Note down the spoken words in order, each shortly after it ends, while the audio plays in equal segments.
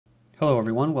Hello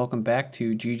everyone, welcome back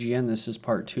to GGN. This is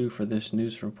part 2 for this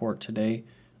news report today,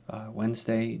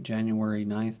 Wednesday, January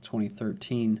 9th,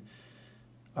 2013.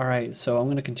 Alright, so I'm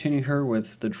going to continue here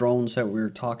with the drones that we were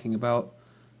talking about.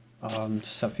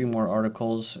 Just a few more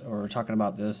articles. We're talking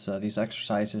about these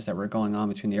exercises that were going on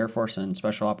between the Air Force and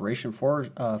Special Operation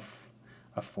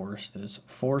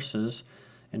Forces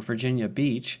in Virginia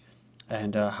Beach.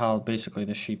 And how basically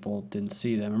the sheeple didn't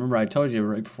see them. Remember, I told you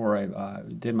right before I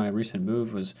did my recent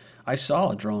move was I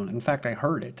saw a drone. In fact, I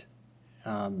heard it.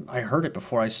 I heard it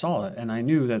before I saw it, and I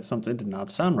knew that something did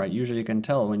not sound right. Usually, you can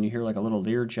tell when you hear like a little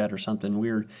Learjet or something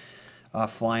weird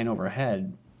flying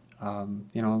overhead. I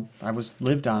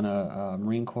lived on a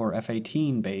Marine Corps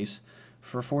F-18 base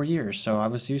for 4 years, so I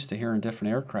was used to hearing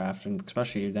different aircraft, and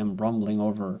especially them rumbling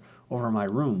over my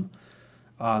room.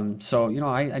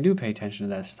 I do pay attention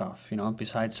to that stuff,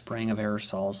 besides spraying of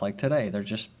aerosols like today. They're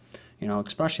just,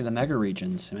 especially the mega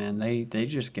regions, man, they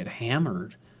just get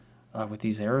hammered with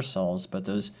these aerosols. But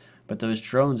those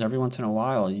drones, every once in a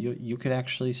while, you could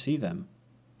actually see them.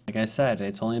 Like I said,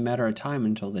 it's only a matter of time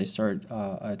until they start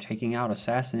taking out,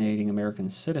 assassinating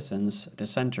American citizens,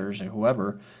 dissenters, or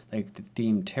whoever they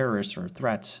deem terrorists or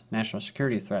threats, national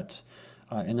security threats,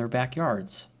 in their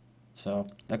backyards. So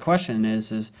the question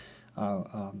is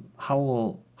how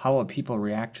will people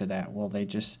react to that? Will they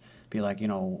just be like,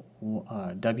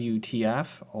 WTF,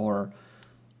 or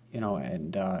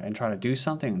and try to do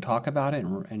something and talk about it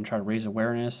and try to raise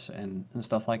awareness and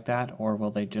stuff like that, or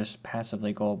will they just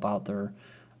passively go about their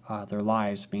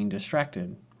lives being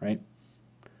distracted, right?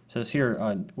 So it's here,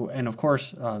 and of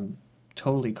course,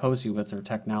 totally cozy with their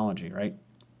technology, right?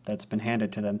 That's been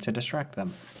handed to them to distract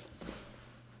them.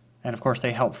 And of course,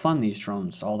 they help fund these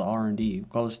drones. All the R&D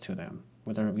goes to them,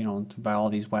 whether to buy all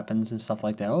these weapons and stuff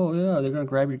like that. Oh yeah, they're gonna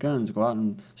grab your guns, go out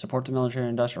and support the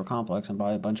military-industrial complex, and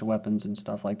buy a bunch of weapons and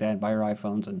stuff like that, and buy your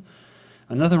iPhones. And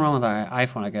nothing wrong with the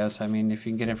iPhone, I guess. I mean, if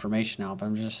you can get information out, but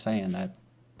I'm just saying that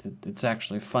it's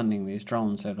actually funding these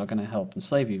drones that are going to help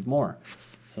enslave you more.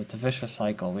 So it's a vicious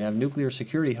cycle. We have nuclear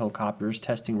security helicopters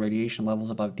testing radiation levels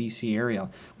above D.C. area.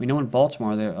 We know in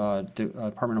Baltimore, the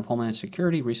Department of Homeland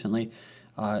Security recently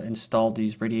installed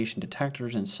these radiation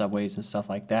detectors in subways and stuff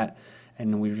like that.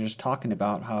 And we were just talking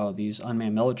about how these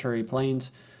unmanned military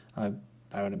planes, I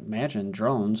would imagine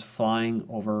drones, flying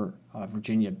over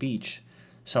Virginia Beach.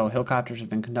 So helicopters have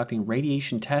been conducting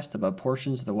radiation tests above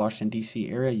portions of the Washington,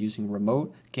 D.C. area using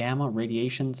remote gamma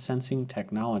radiation sensing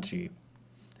technology.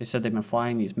 They said they've been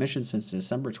flying these missions since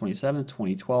December 27,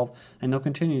 2012, and they'll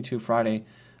continue to Friday,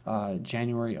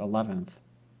 January 11th.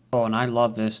 Oh, and I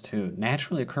love this too.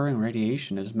 Naturally occurring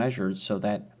radiation is measured so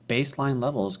that baseline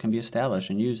levels can be established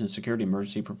and used in security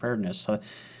emergency preparedness. So,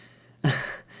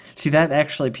 see, that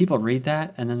actually, people read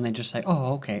that and then they just say,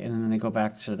 "Oh, okay," and then they go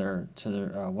back to their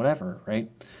whatever, right?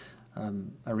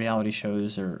 Reality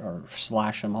shows or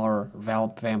slash them horror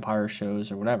vampire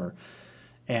shows or whatever,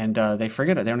 and they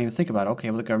forget it. They don't even think about it. Okay,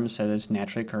 well, the government said it's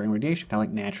naturally occurring radiation, kind of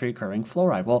like naturally occurring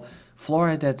fluoride. Well,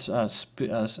 fluoride that's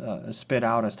spit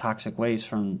out as toxic waste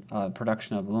from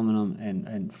production of aluminum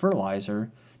and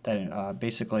fertilizer that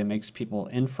basically makes people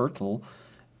infertile,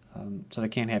 so they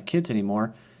can't have kids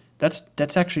anymore.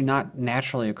 That's actually not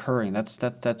naturally occurring. That's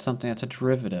something that's a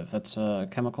derivative. That's a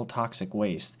chemical toxic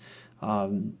waste,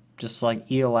 just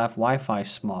like ELF Wi-Fi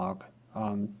smog.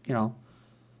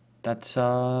 That's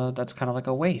kind of like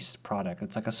a waste product.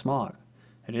 It's like a smog.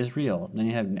 It is real. And then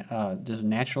you have just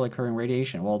naturally occurring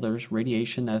radiation. Well, there's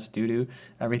radiation that's due to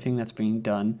everything that's being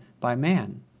done by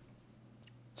man.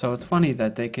 So it's funny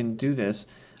that they can do this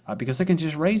because they can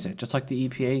just raise it, just like the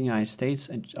EPA in the United States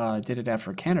did it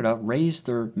after Canada, raised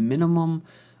their minimum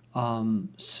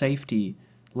safety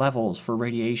levels for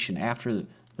radiation after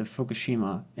the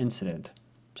Fukushima incident.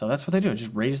 So that's what they do,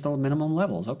 just raise the minimum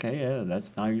levels. Okay, yeah,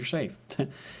 now you're safe.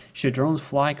 Should drones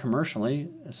fly commercially?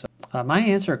 So, my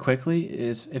answer quickly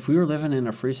is if we were living in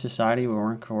a free society where we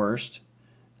weren't coerced,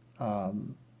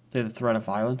 the threat of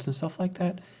violence and stuff like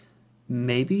that,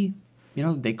 maybe,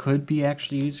 they could be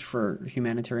actually used for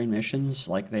humanitarian missions,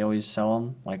 like they always sell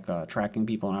them, like tracking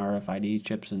people in RFID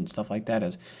chips and stuff like that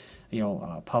as,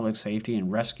 public safety and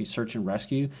rescue, search and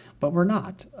rescue. But we're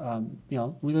not.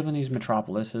 We live in these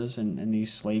metropolises and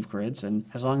these slave grids, and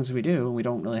as long as we do, we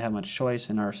don't really have much choice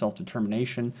in our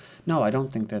self-determination. No, I don't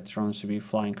think that drones should be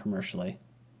flying commercially.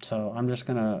 So I'm just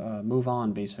going to move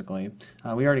on, basically.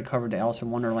 We already covered the Alice in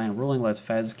Wonderland ruling lets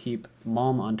feds keep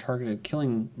mom on targeted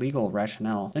killing legal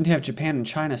rationale. Then you have Japan and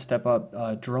China step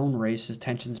up drone races,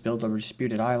 tensions build over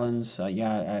disputed islands.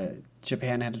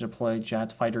 Japan had to deploy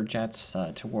jets, fighter jets,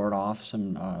 to ward off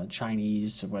some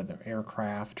Chinese, whether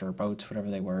aircraft or boats,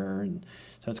 whatever they were. And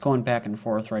so it's going back and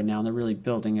forth right now. And they're really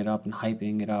building it up and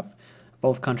hyping it up.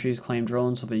 Both countries claim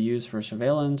drones will be used for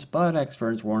surveillance, but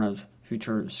experts warn of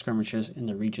future skirmishes in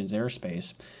the region's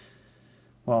airspace.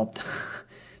 Well,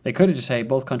 they could have just said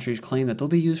both countries claim that they'll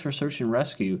be used for search and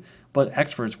rescue, but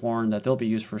experts warn that they'll be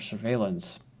used for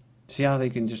surveillance. See how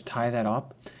they can just tie that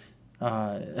up?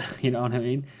 You know what I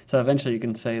mean? So eventually you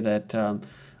can say that,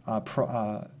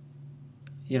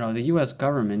 you know, the U.S.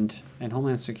 government and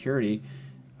Homeland Security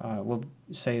will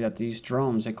say that these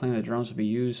drones, they claim that drones will be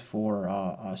used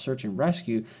for search and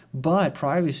rescue, but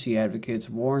privacy advocates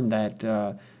warn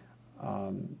that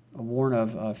warn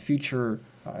of future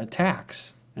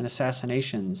attacks and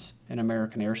assassinations in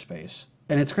American airspace.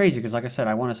 And it's crazy because, like I said,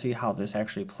 I want to see how this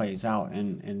actually plays out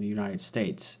in the United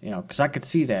States. You know, because I could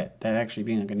see that actually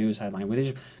being like a news headline where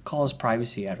they just call us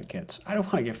privacy advocates. I don't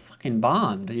want to get fucking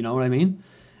bombed. You know what I mean?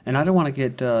 And I don't want to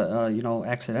get you know,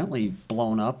 accidentally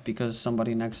blown up because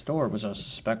somebody next door was a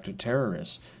suspected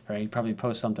terrorist. Right? You probably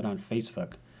post something on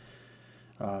Facebook.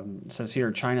 It says here,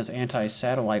 China's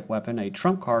anti-satellite weapon, a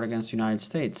trump card against the United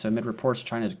States. Amid reports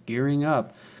China's gearing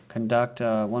up, conduct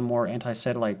one more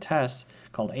anti-satellite test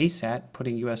called ASAT,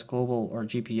 putting U.S. global or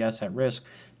GPS at risk.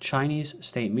 Chinese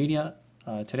state media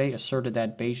today asserted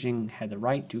that Beijing had the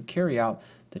right to carry out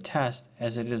the test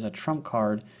as it is a trump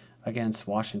card against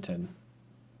Washington.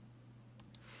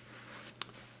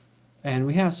 And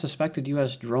we have suspected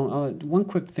U.S. drone. One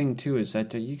quick thing, too, is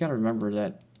that you got to remember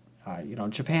that you know,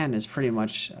 Japan is pretty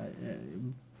much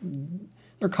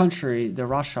their country. The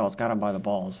Rothschilds got them by the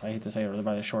balls. I hate to say it, or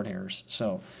by the short hairs.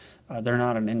 So they're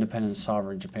not an independent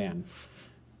sovereign Japan.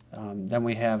 Then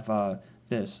we have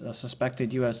this: a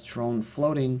suspected U.S. drone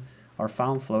floating or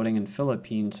found floating in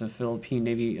Philippines. The Philippine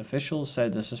Navy officials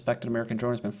said the suspected American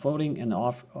drone has been floating in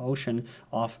the ocean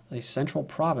off a central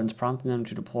province, prompting them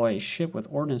to deploy a ship with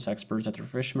ordnance experts. After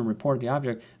fishermen reported the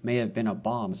object may have been a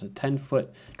bomb. It's a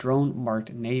 10-foot drone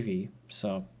marked Navy.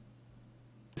 So,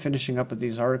 finishing up with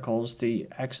these articles, the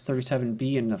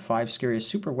X-37B and the 5 scariest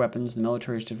super weapons the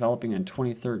military is developing in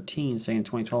 2013, saying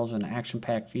 2012 is an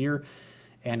action-packed year,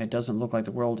 and it doesn't look like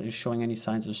the world is showing any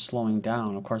signs of slowing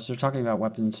down. Of course, they're talking about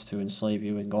weapons to enslave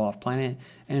you and go off planet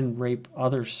and rape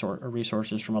other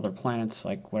resources from other planets,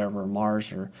 like whatever,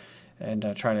 Mars,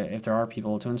 and try to, if there are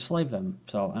people, to enslave them.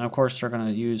 So, and of course, they're going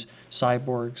to use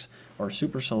cyborgs or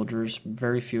super soldiers,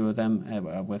 very few of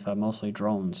them, with mostly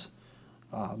drones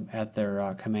at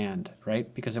their command,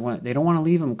 right? Because they don't want to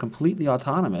leave them completely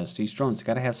autonomous, these drones. They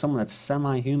got to have someone that's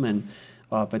semi-human,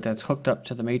 but that's hooked up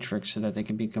to the matrix so that they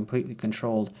can be completely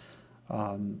controlled,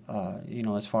 you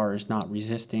know, as far as not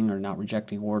resisting or not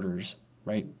rejecting orders,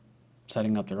 right?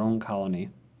 Setting up their own colony.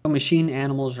 So machine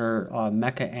animals are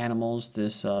mecha animals.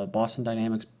 This Boston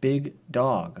Dynamics big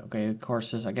dog. Okay, of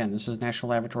course, this is National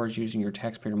Laboratories using your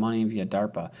taxpayer money via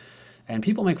DARPA. And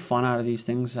people make fun out of these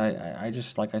things. I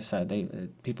just, like I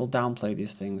said, people downplay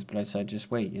these things, but I said, just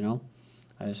wait, you know.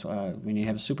 When you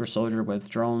have a super soldier with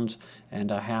drones and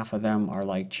half of them are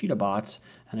like cheetah bots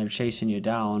and they're chasing you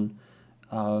down,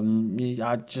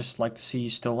 I'd just like to see you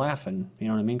still laughing. You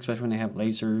know what I mean? Especially when they have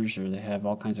lasers or they have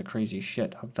all kinds of crazy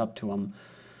shit hooked up to them.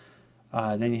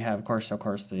 Then you have, of course,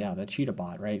 the cheetah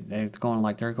bot, right? They're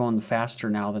going faster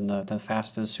now than the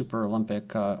fastest Super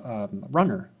Olympic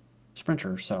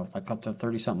sprinter. So like up to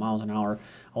 30-something miles an hour.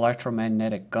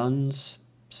 Electromagnetic guns.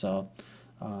 So.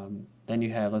 Then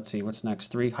you have, let's see, what's next?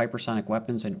 3 hypersonic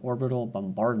weapons and orbital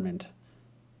bombardment.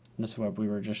 And this is what we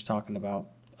were just talking about.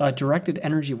 Directed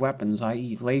energy weapons,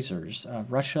 i.e. lasers.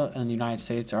 Russia and the United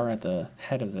States are at the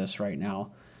head of this right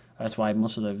now. That's why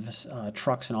most of the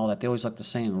trucks and all that, they always look the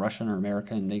same, Russian or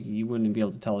American. You wouldn't be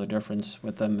able to tell the difference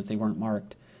with them if they weren't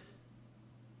marked.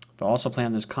 But also play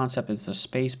on this concept is the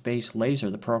space-based laser.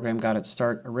 The program got its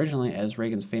start originally as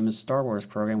Reagan's famous Star Wars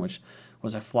program, which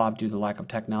was a flop due to the lack of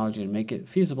technology to make it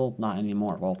feasible. Not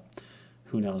anymore. Well,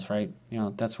 who knows, right? You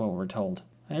know, that's what we're told.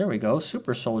 There we go.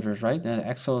 Super soldiers, right? The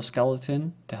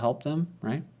exoskeleton to help them,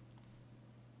 right?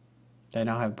 They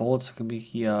now have bullets that can be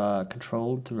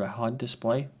controlled through a HUD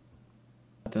display.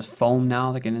 This foam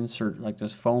now, they can insert like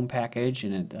this foam package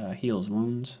and it heals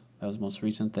wounds. That was the most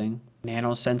recent thing.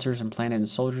 Nano sensors implanted in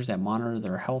soldiers that monitor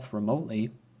their health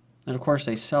remotely. And of course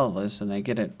they sell this and they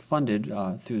get it funded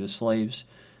through the slaves.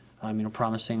 You know,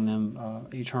 promising them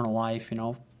eternal life, you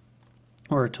know,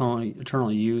 or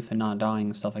eternal youth and not dying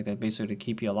and stuff like that, basically to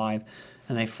keep you alive.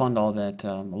 And they fund all that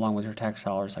along with your tax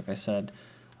dollars, like I said,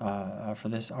 for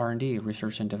this R&D,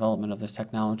 research and development of this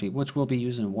technology, which will be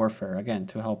used in warfare, again,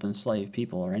 to help enslave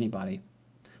people or anybody.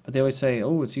 But they always say,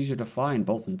 oh, it's easier to find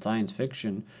both in science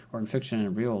fiction or in fiction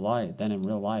in real life than in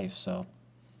real life. So,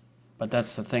 but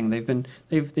that's the thing.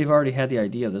 They've already had the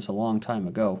idea of this a long time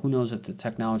ago. Who knows if the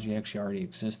technology actually already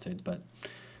existed? But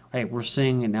hey, we're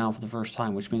seeing it now for the first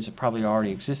time, which means it probably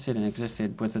already existed and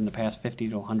existed within the past 50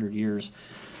 to 100 years.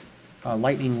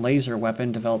 Lightning laser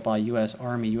weapon developed by U.S.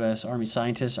 Army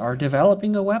scientists are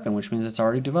developing a weapon, which means it's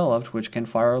already developed, which can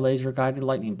fire a laser-guided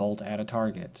lightning bolt at a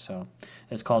target. So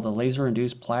it's called the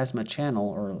Laser-Induced Plasma Channel,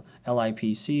 or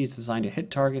LIPC. It's designed to hit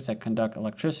targets that conduct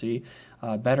electricity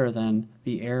better than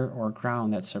the air or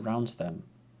ground that surrounds them.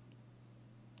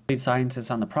 Lead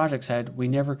scientists on the project said, "We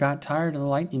never got tired of the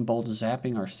lightning bolt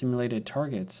zapping our simulated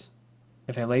targets.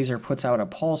 If a laser puts out a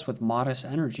pulse with modest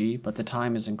energy, but the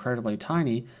time is incredibly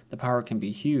tiny, the power can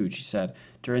be huge," he said.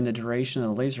 "During the duration of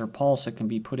the laser pulse, it can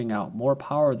be putting out more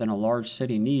power than a large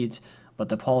city needs, but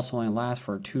the pulse only lasts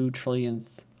for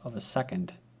 2/trillionth of a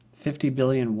second. 50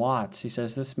 billion watts," he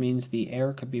says. "This means the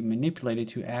air could be manipulated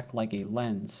to act like a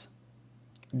lens."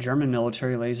 German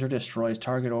military laser destroys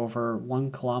target over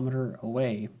 1 kilometer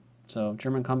away. So,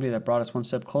 German company that brought us one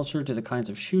step closer to the kinds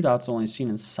of shootouts only seen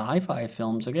in sci-fi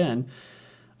films again.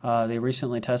 They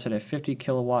recently tested a 50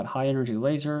 kilowatt high energy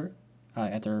laser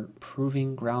at their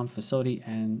Proving Ground facility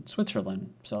in Switzerland.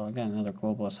 So again, another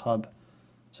globalist hub.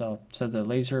 So said the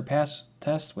laser passed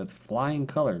test with flying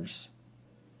colors.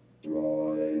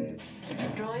 Droid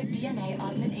DNA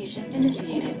augmentation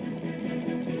initiated.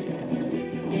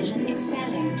 Vision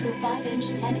expanding to a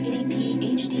 5-inch 1080p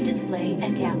HD display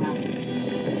and camera.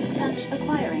 Touch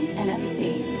acquiring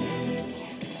NFC.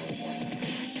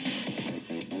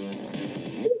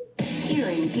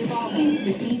 Hearing evolving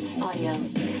with Beats audio.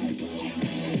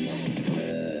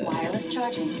 Wireless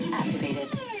charging activated.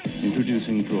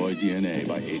 Introducing Droid DNA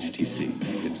by HTC.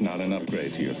 It's not an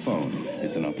upgrade to your phone,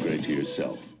 it's an upgrade to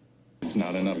yourself. It's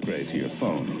not an upgrade to your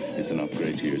phone, it's an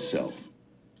upgrade to yourself.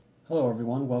 Hello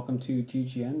everyone, welcome to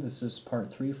GGN. This is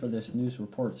part 3 for this news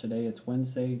report today. It's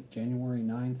Wednesday, January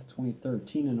 9th,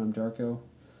 2013, and I'm Darko.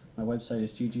 My website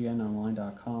is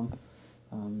ggnonline.com.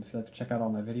 If you'd like to check out all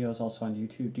my videos, also on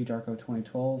YouTube,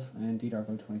 ddarko2012 and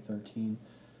ddarko2013.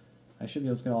 I should be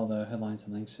able to get all the headlines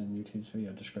and links in YouTube's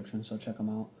video description, so check them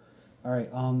out.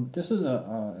 Alright, this is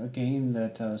a game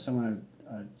that someone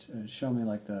showed me,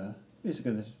 like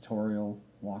basically the tutorial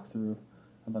walkthrough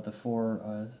about the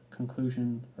 4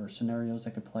 conclusion or scenarios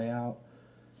that could play out.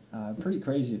 Pretty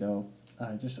crazy though,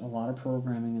 just a lot of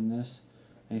programming in this.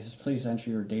 And he says, please enter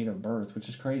your date of birth, which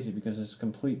is crazy because it's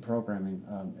complete programming.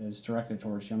 Is directed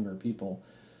towards younger people,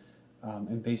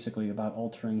 and basically about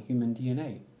altering human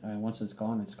DNA. Once it's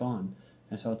gone, it's gone.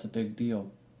 And so it's a big deal.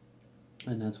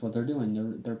 And that's what they're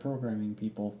doing. They're programming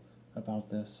people about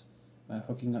this,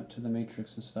 hooking up to the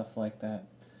Matrix and stuff like that.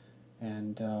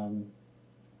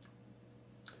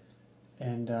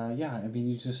 Yeah, I mean,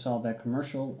 you just saw that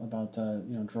commercial about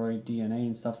Droid DNA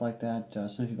and stuff like that.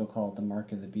 Some people call it the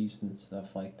mark of the beast and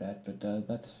stuff like that. But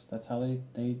that's how they're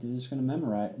just going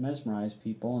to mesmerize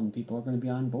people, and people are going to be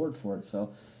on board for it.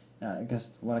 So I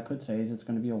guess what I could say is it's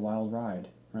going to be a wild ride,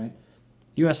 right?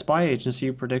 U.S. spy agency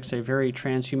predicts a very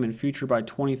transhuman future by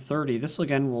 2030. This,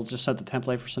 again, will just set the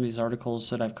template for some of these articles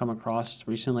that I've come across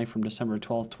recently from December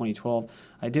 12th, 2012.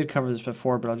 I did cover this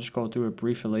before, but I'll just go through it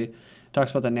briefly. It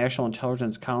talks about the National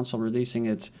Intelligence Council releasing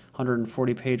its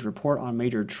 140-page report on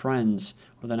major trends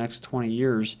over the next 20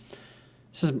 years.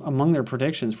 This is among their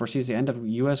predictions foresees the end of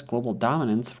U.S. global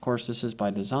dominance. Of course, this is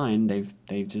by design.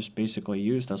 They've just basically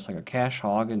used us like a cash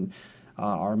hog, and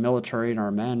our military and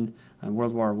our men in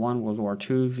World War I, World War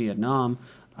II, Vietnam,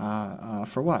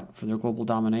 for what? For their global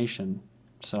domination.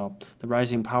 So the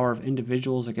rising power of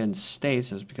individuals against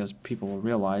states is because people will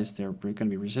realize they're going to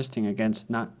be resisting against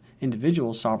not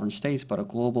individual sovereign states, but a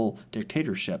global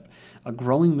dictatorship. A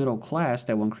growing middle class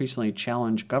that will increasingly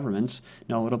challenge governments.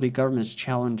 No, it'll be governments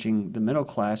challenging the middle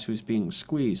class who's being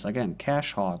squeezed. Again,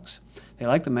 cash hogs. They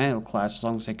like the middle class as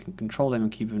long as they can control them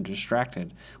and keep them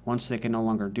distracted. Once they can no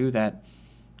longer do that,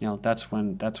 that's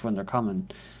when they're coming.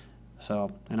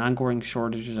 So, an ongoing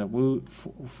shortages of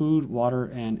food, water,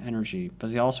 and energy.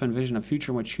 But they also envision a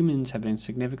future in which humans have been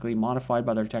significantly modified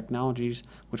by their technologies,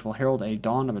 which will herald a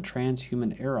dawn of a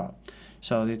transhuman era.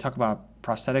 So they talk about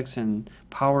prosthetics and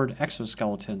powered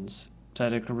exoskeletons, so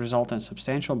that it could result in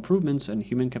substantial improvements in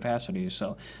human capacities.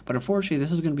 So, but unfortunately,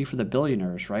 this is going to be for the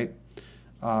billionaires, right?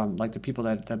 Like the people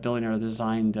that billionaire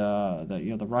designed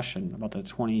the Russian, about the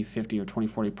 2050 or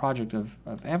 2040 project of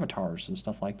avatars and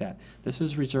stuff like that. This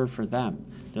is reserved for them.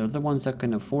 They're the ones that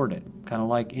can afford it, kind of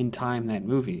like In Time, that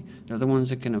movie. They're the ones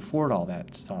that can afford all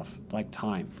that stuff, like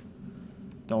time.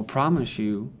 they'll promise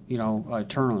you, you know,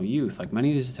 eternal youth. Like many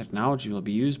of these technologies will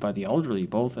be used by the elderly,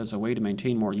 both as a way to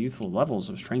maintain more youthful levels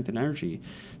of strength and energy.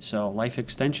 So life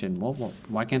extension. Well,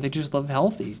 why can't they just live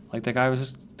healthy? Like the guy was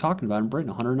just talking about in Britain,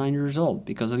 109 years old,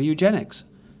 because of the eugenics.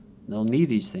 They'll need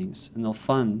these things, and they'll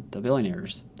fund the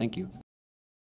billionaires. Thank you.